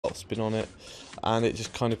lot of spin on it, and it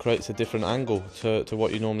just kind of creates a different angle to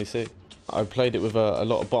what you normally see. I played it with a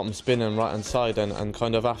lot of bottom spin and right hand side, and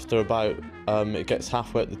kind of after about it gets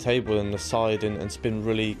halfway at the table, and the side and spin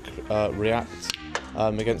really reacts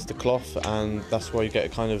against the cloth, and that's why you get a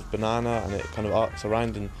kind of banana, and it kind of arcs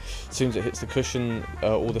around, and as soon as it hits the cushion,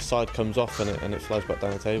 all the side comes off and it flies back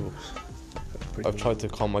down the table. I've tried to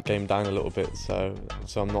calm my game down a little bit, so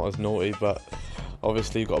I'm not as naughty, but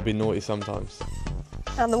obviously you've got to be naughty sometimes.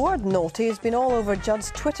 And the word naughty has been all over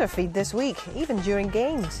Judd's Twitter feed this week, even during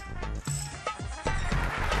games.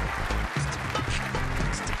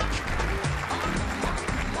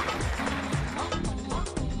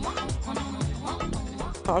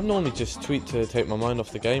 I normally just tweet to take my mind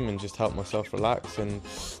off the game and just help myself relax, and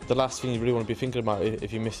the last thing you really want to be thinking about,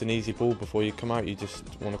 if you miss an easy ball before you come out, you just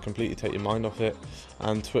want to completely take your mind off it,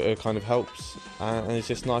 and Twitter kind of helps, and it's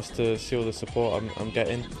just nice to see all the support I'm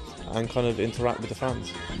getting and kind of interact with the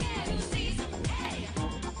fans.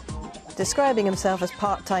 Describing himself as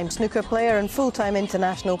part-time snooker player and full-time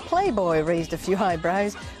international playboy raised a few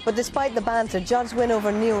eyebrows, but despite the banter, Judd's win over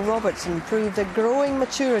Neil Robertson proved a growing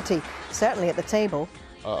maturity, certainly at the table.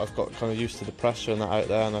 I've got kind of used to the pressure and that out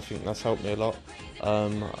there, and I think that's helped me a lot.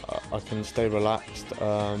 I can stay relaxed,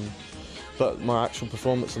 but my actual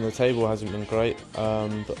performance on the table hasn't been great,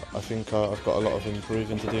 but I think I've got a lot of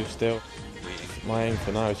improving to do still. My aim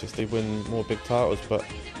for now is just to win more big titles, but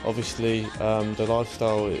obviously the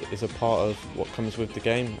lifestyle is a part of what comes with the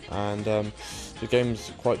game, and the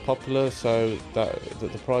game's quite popular, so that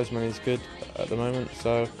the prize money is good at the moment,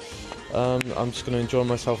 so I'm just going to enjoy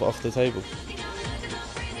myself off the table.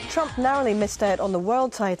 Trump narrowly missed out on the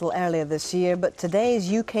world title earlier this year, but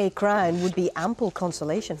today's UK crown would be ample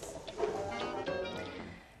consolation.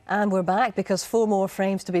 And we're back because 4 more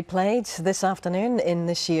frames to be played this afternoon in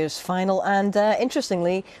this year's final. And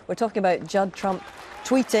interestingly, we're talking about Judd Trump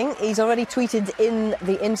tweeting. He's already tweeted in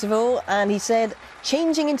the interval, and he said,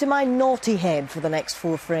 "Changing into my naughty head for the next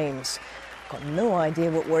 4 frames." Got no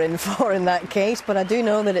idea what we're in for in that case, but I do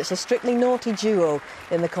know that it's a strictly naughty duo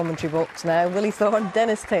in the commentary box now. Willie Thorne,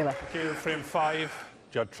 Dennis Taylor. Okay, frame 5,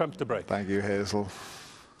 Judd Trump to break. Thank you, Hazel.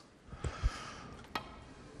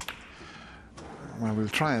 Well, we'll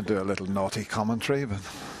try and do a little naughty commentary, but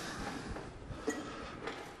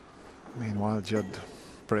meanwhile Judd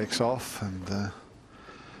breaks off, and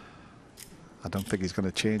I don't think he's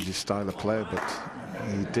going to change his style of play, but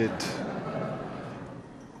he did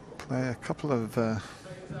play a couple of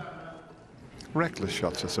reckless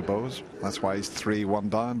shots, I suppose. That's why he's 3-1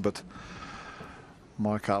 down, but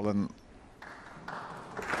Mark Allen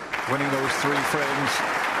winning those 3 frames,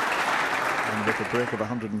 and with a break of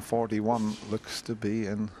 141, looks to be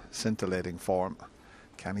in scintillating form.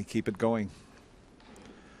 Can he keep it going?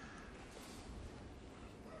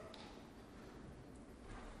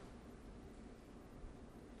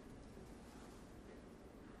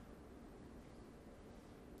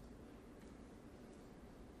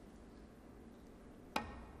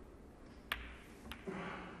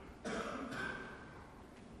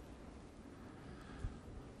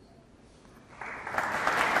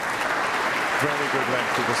 Very good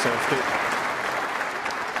length to the safety.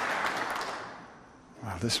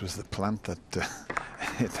 Well, this was the plant that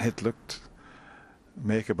it looked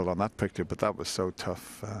makeable on that picture, but that was so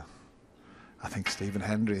tough. I think Stephen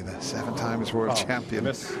Hendry, the 7 times world champion.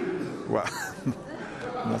 Miss. Well,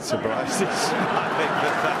 not surprised. He's smiling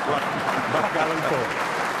at that one. Mark Allen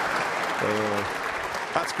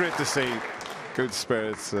 4. That's great to see. Good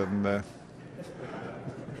spirits, and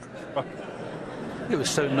he was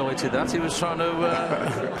so naughty that he was trying to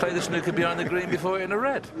play the snooker behind the green before hitting a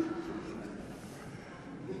red.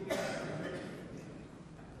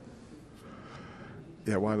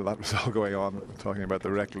 yeah, while that was all going on, talking about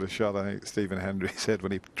the reckless shot, I think Stephen Hendry said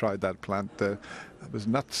when he tried that plant, that was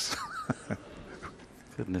nuts.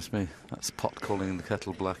 Goodness me, that's pot calling the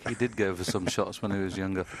kettle black. He did go for some shots when he was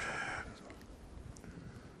younger.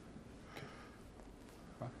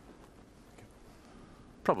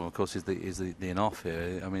 Problem, of course, is the in-off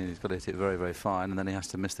here. I mean, he's got to hit it very, very fine, and then he has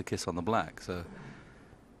to miss the kiss on the black. So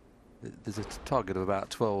there's a target of about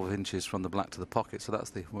 12 inches from the black to the pocket, so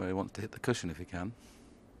that's where he wants to hit the cushion if he can.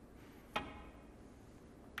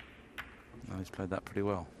 Oh, he's played that pretty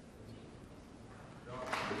well.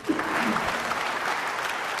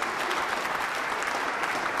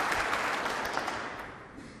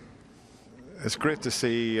 It's great to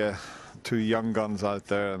see two young guns out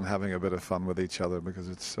there and having a bit of fun with each other, because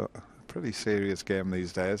it's a pretty serious game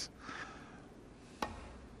these days.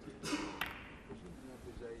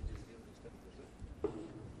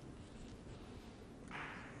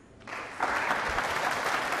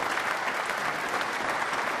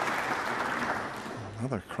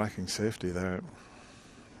 Another cracking safety there.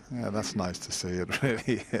 Yeah, that's nice to see. It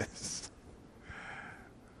really is.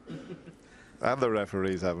 And the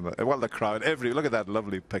referees having well, the crowd. Look at that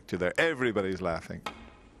lovely picture there. Everybody's laughing.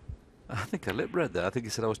 I think I lip read there. I think he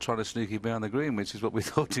said I was trying to snooky behind the green, which is what we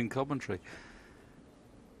thought in commentary.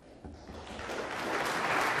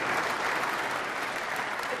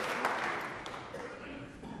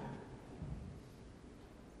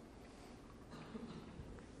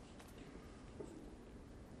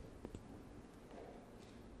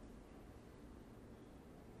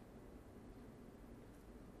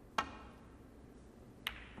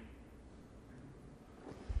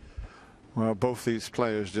 Well, both these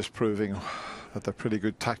players just proving that they're pretty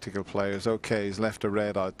good tactical players. Okay, he's left a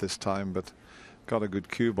red out this time, but got a good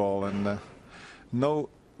cue ball, and no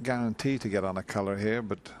guarantee to get on a colour here,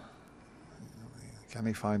 but can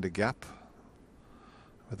he find a gap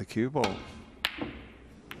with the cue ball? He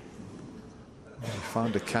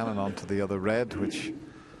found a cannon onto the other red, which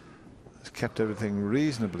has kept everything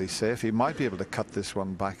reasonably safe. He might be able to cut this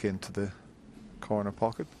one back into the corner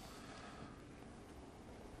pocket.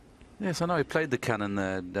 Yes, I know he played the cannon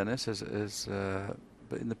there, Dennis,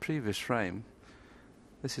 but in the previous frame,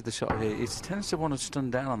 this is the shot here. He tends to want to stun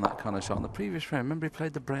down on that kind of shot. In the previous frame, remember he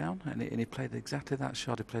played the brown, and he played exactly that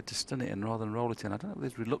shot. He played to stun it in rather than roll it in. I don't know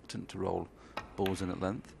if he's reluctant to roll balls in at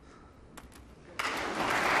length.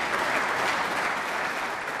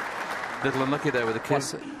 Little unlucky there with the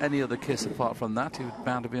kiss. Any other kiss apart from that, he was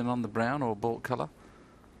bound to be on the brown or bought colour.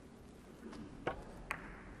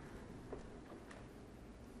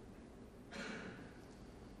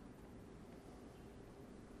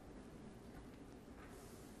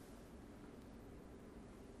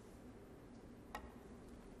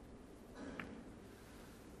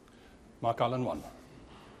 Mark Allen 1.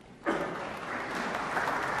 I'm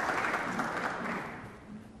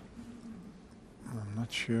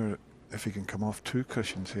not sure if he can come off 2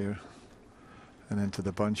 cushions here and into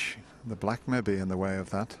the bunch. The black may be in the way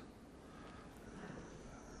of that.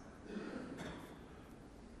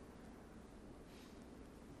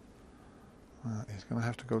 He's going to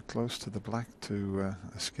have to go close to the black to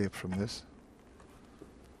escape from this.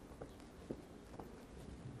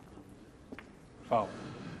 Foul.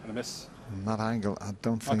 And a miss. And that angle I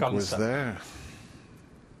don't think was there.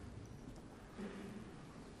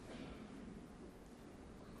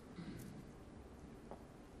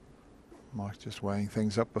 Mark's just weighing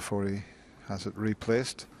things up before he has it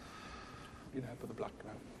replaced. You have for the black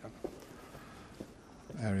now.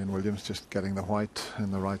 Yeah. Arian Williams just getting the white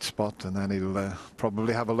in the right spot, and then he'll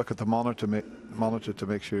probably have a look at the monitor to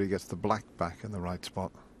make sure he gets the black back in the right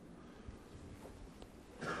spot.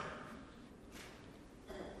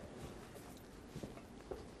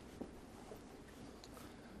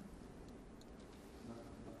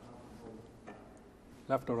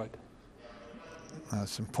 Left or right?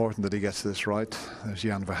 It's important that he gets this right. There's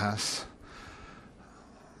Jan Verhaas,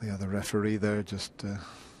 the other referee there, just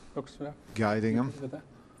guiding him.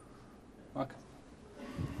 Mark.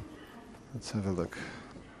 Let's have a look.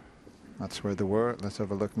 That's where they were. Let's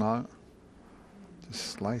have a look now. Just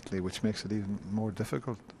slightly, which makes it even more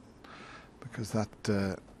difficult, because that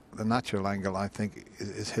the natural angle, I think,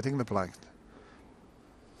 is hitting the black.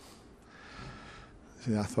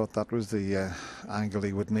 See, I thought that was the angle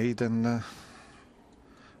he would need, and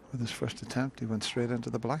with his first attempt he went straight into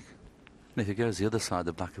the black. And if he goes the other side,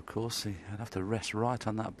 the black, of course, he'd have to rest right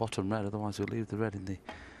on that bottom red, otherwise he'll leave the red in the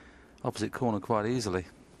opposite corner quite easily.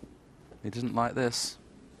 He doesn't like this.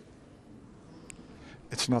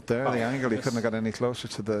 It's not there, the angle. He couldn't have got any closer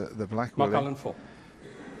to the black. Mark Allen 4.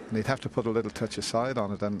 And he'd have to put a little touch aside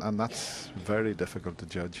on it, and that's very difficult to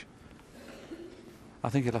judge. I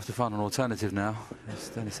think he'll have to find an alternative now, as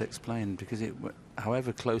Dennis explained, because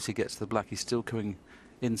however close he gets to the black, he's still coming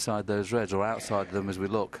inside those reds or outside them as we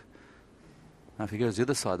look. Now, if he goes the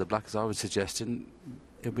other side, the black, as I was suggesting,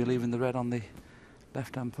 he'll be leaving the red on the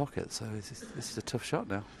left-hand pocket. So this is a tough shot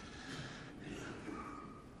now.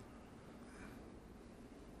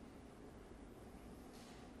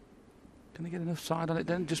 Can he get enough side on it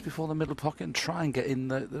then, just before the middle pocket, and try and get in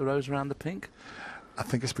the rows around the pink? I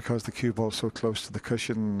think it's because the cue ball's so close to the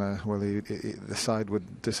cushion. Well, the side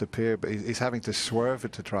would disappear, but he's having to swerve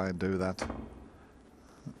it to try and do that.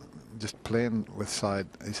 Just playing with side.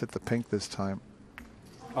 He's hit the pink this time.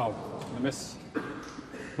 Oh, a miss.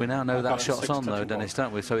 We now know that shot's on, though, Dennis,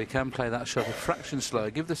 don't we? So he can play that shot a fraction slower,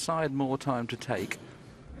 give the side more time to take.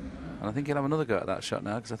 And I think he'll have another go at that shot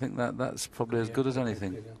now, because I think that's probably as good as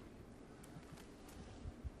anything.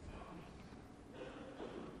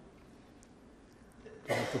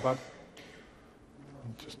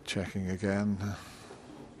 Just checking again. A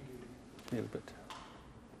little bit.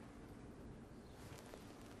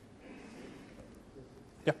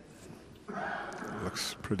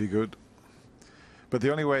 looks pretty good. But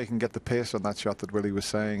the only way you can get the pace on that shot that Willie was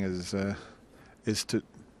saying is to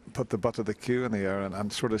put the butt of the cue in the air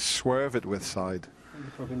and sort of swerve it with side. You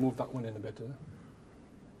probably move that one in a bit.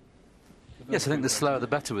 Yes, I think the slower the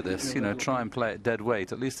better with this. You know, try and play it dead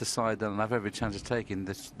weight. At least the side doesn't have every chance of taking.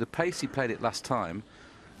 The pace he played it last time,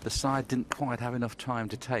 the side didn't quite have enough time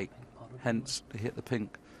to take. Hence, he hit the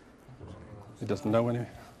pink. It doesn't know anyway.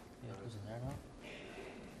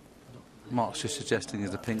 Mark's just suggesting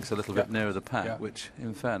is the pink's a little bit nearer the pack, which,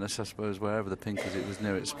 in fairness, I suppose wherever the pink is, it was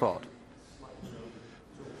near its spot.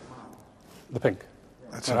 The pink.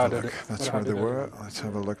 Let's have a look. That's where they were. Let's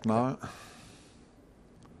have a look now.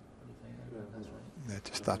 Yeah,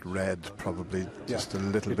 just that red, probably just a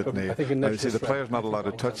little bit near. Now, you see, the player's not allowed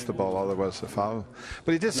to touch the ball, otherwise a foul.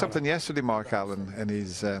 But he did something yesterday, Mark Allen, in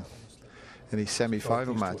his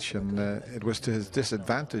semi-final match, and it was to his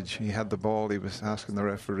disadvantage. He had the ball. He was asking the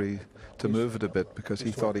referee to move it a bit because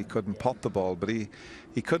he thought he couldn't pot the ball, but he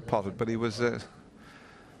could pot it. But he was,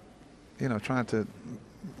 you know, trying to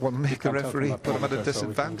make the referee put him at a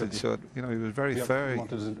disadvantage. So you know, he was very fair.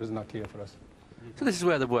 Isn't that clear for us? So this is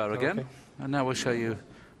where they were again, and now we'll show you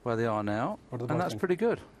where they are now, and that's pretty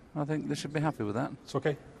good. I think they should be happy with that. It's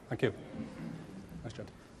okay. Thank you. Nice job.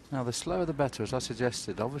 Now, the slower the better, as I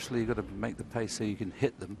suggested. Obviously, you've got to make the pace so you can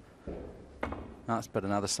hit them. That's better.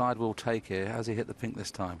 Now, the side will take here. Has he hit the pink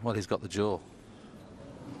this time? Well, he's got the jaw.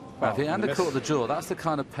 Well, if he hadn't caught the jaw, that's the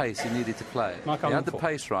kind of pace he needed to play it. He had the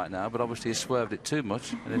pace right now, but obviously he swerved it too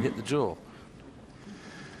much and it hit the jaw.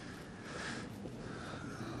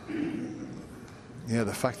 Yeah,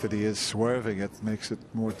 the fact that he is swerving it makes it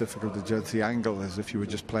more difficult to judge the angle as if you were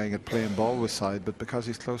just playing it plain ball with side, but because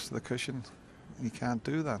he's close to the cushion, he can't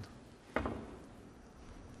do that.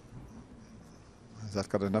 Has that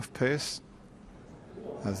got enough pace?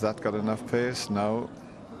 Has that got enough pace? No.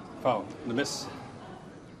 Foul. The miss.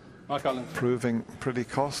 Mark Allen. Proving pretty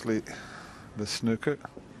costly, the snooker.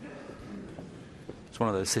 It's one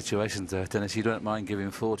of those situations there, Dennis, you don't mind giving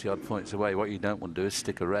 40-odd points away. What you don't want to do is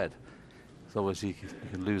stick a red. So obviously you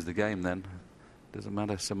can lose the game then. Doesn't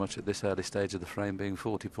matter so much at this early stage of the frame being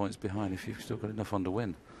 40 points behind if you've still got enough on to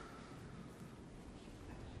win.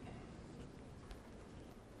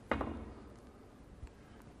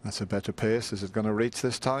 That's a better pace. Is it going to reach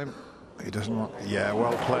this time? He doesn't want... Yeah,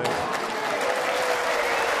 well played.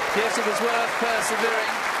 Yes, it was worth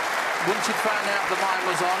persevering. Once you'd found out the line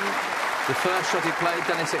was on, the first shot he played,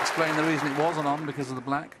 Dennis explained the reason it wasn't on because of the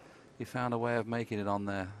black. He found a way of making it on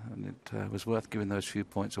there, and it was worth giving those few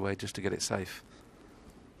points away just to get it safe.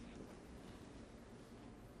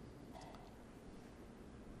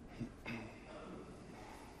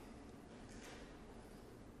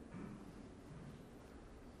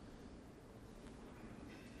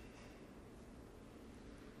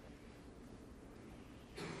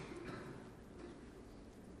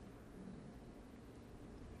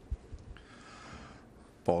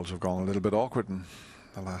 Balls have gone a little bit awkward in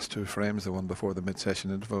the last two frames. The one before the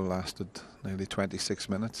mid-session interval lasted nearly 26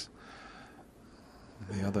 minutes.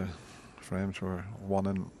 The other frames were won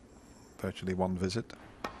in virtually one visit.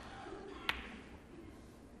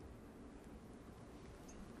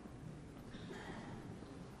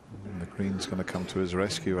 And the green's going to come to his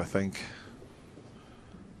rescue, I think.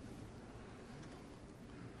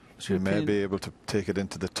 He may be able to take it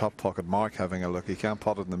into the top pocket. Mark having a look. He can't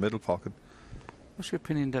pot it in the middle pocket. What's your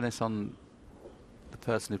opinion, Dennis, on the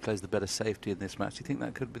person who plays the better safety in this match? Do you think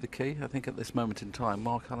that could be the key? I think at this moment in time,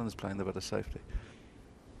 Mark Allen's playing the better safety.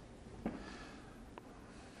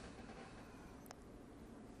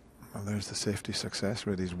 Well, there's the safety success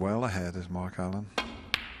rate. He's well ahead, is Mark Allen.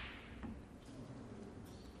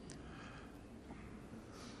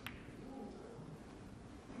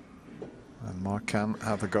 And Mark can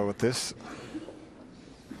have a go at this.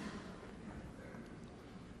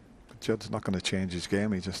 Judd's not going to change his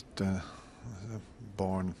game. He just is a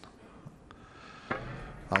born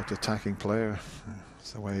out attacking player.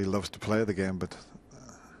 It's the way he loves to play the game, but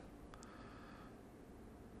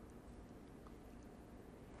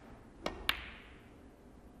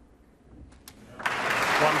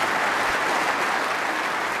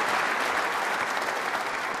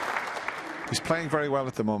he's playing very well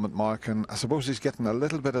at the moment, Mark, and I suppose he's getting a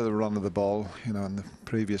little bit of the run of the ball. You know, in the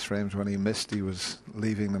previous frames when he missed, he was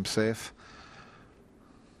leaving them safe,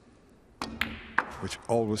 which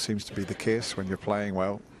always seems to be the case when you're playing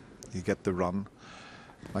well. You get the run.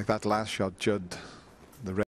 Like that last shot, Judd